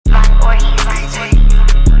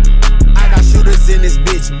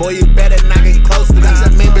boy, you better not get close to me. Got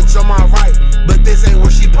your main bitch on my right, but this ain't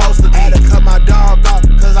where she supposed to be. Had to cut my dog off,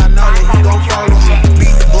 cause I know that he gon' follow me.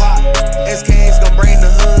 Beat the block, SK's gon' bring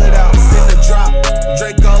the hood out. Send the drop,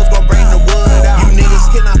 Draco's gon' bring the wood out. You niggas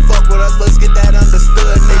cannot fuck with us, let's get that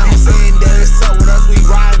understood now. If you saying that it's up with us, we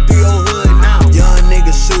riding through your hood now. Young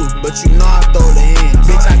niggas shoot, but you know I throw the hands.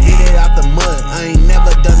 Bitch, I get it out the mud, I ain't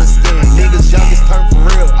never done a scam. Niggas youngest turn for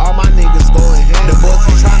real, all my niggas going ham. The boys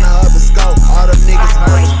who tryna up a scope, all them niggas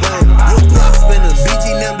heard us blame. You block spinners, BG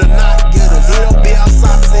them to not get us. He don't be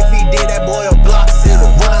outside, cause if he did, that boy a block sitter.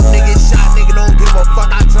 When I'm nigga shot, nigga don't give a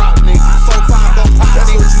fuck, I drop nigga. So far, gon' pop,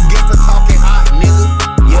 that's what you get for talking hot, nigga.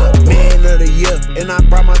 Yeah, man of the year, and I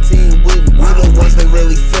brought my team with me. We the ones that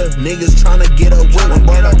really feel, niggas tryna get up with me. When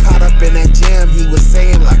boy got caught up in that jam, he was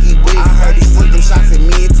saying like he weak. I heard he sent them shots at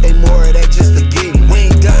me, it take more of that just to get me. We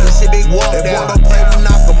ain't ducking shit, big walk down. If boy don't play, we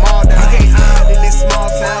knock them all down. You can't hide in this small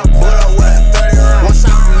town, but up with a 30 round. One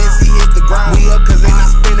shot from this, he hit the ground. We up cause they not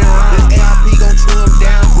spinning around. This ARP gon' chew him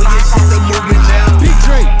down. We get shit, they moving down. Big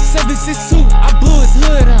Drake, 762, I blew his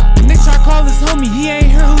hood out. When they try to call his homie, he ain't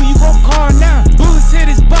hear who you gon' call now. Bullets hit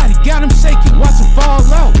his body, got him shaking, watch him fall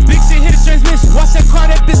out. Big shit hit his transmission, watch that car,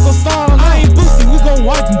 that bitch gon' stall out. I ain't boosting, we gon'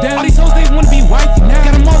 wipe him down. All these hoes, they wanna be wifey now.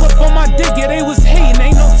 Got them all up on my dick, yeah, they was hating,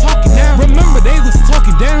 ain't no talking now. Remember, they was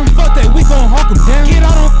talking down. Fuck that, we gon' hawk him down. Get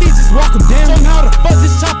out on feet, just walk him down. Show him how the fuck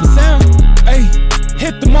this chopper sound. Ayy,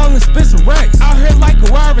 hit them all in Spencer racks. Out here like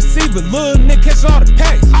a wide receiver, little nigga catch all the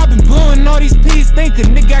packs. I been blowing all these P's,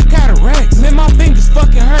 thinking nigga got cataracts. Man, my fingers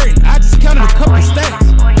fucking hurting, I just counted a couple stacks.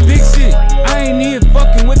 Big shit, I ain't even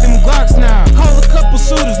fucking with them Glocks now. Call a couple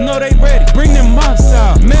shooters, know they ready, bring them mops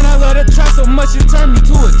out. Man, I love that try so much, it turned me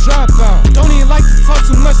to a dropout. Don't even like to talk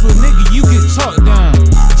too much, little nigga, you get chalked down.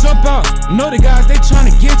 Jump out, know the guys, they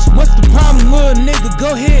tryna get you. What's the problem, little nigga?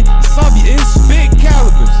 Go ahead, solve your issue. Big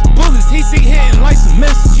calibers, bullets, he see hitting like some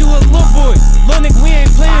mess. You a little boy, little nigga, we ain't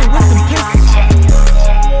playing with